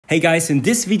Hey guys, in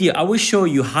this video I will show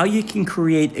you how you can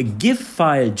create a GIF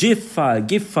file, GIF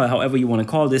file, however you want to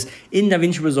call this, in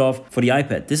DaVinci Resolve for the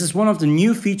iPad. This is one of the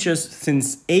new features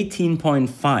since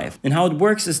 18.5. And how it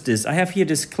works is this. I have here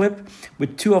this clip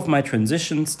with two of my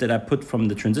transitions that I put from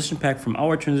the transition pack, from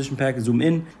our transition pack, zoom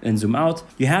in and zoom out.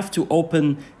 You have to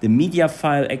open the media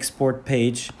file export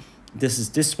page. This is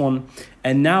this one.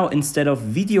 And now instead of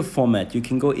video format, you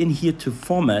can go in here to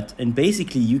format, and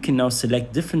basically you can now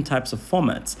select different types of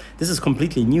formats. This is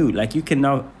completely new. Like you can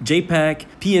now JPEG,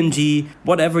 PNG,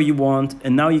 whatever you want.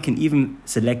 And now you can even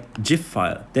select GIF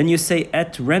file. Then you say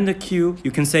add to render queue.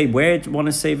 You can say where you want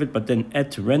to save it, but then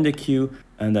add to render queue.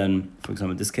 And then, for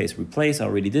example, in this case, replace, I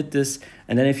already did this.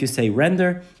 And then if you say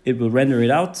render, it will render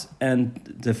it out. And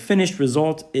the finished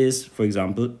result is, for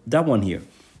example, that one here.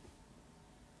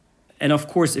 And of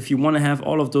course, if you want to have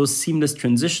all of those seamless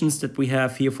transitions that we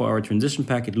have here for our transition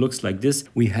pack, it looks like this.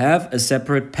 We have a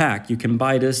separate pack. You can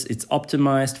buy this. It's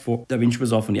optimized for DaVinci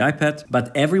Resolve on the iPad.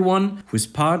 But everyone who's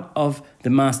part of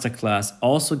the masterclass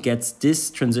also gets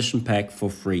this transition pack for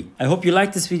free. I hope you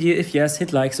liked this video. If yes,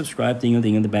 hit like, subscribe, dingle,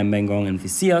 dingle, the bang, bang, gong. And if you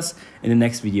see us in the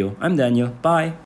next video, I'm Daniel. Bye.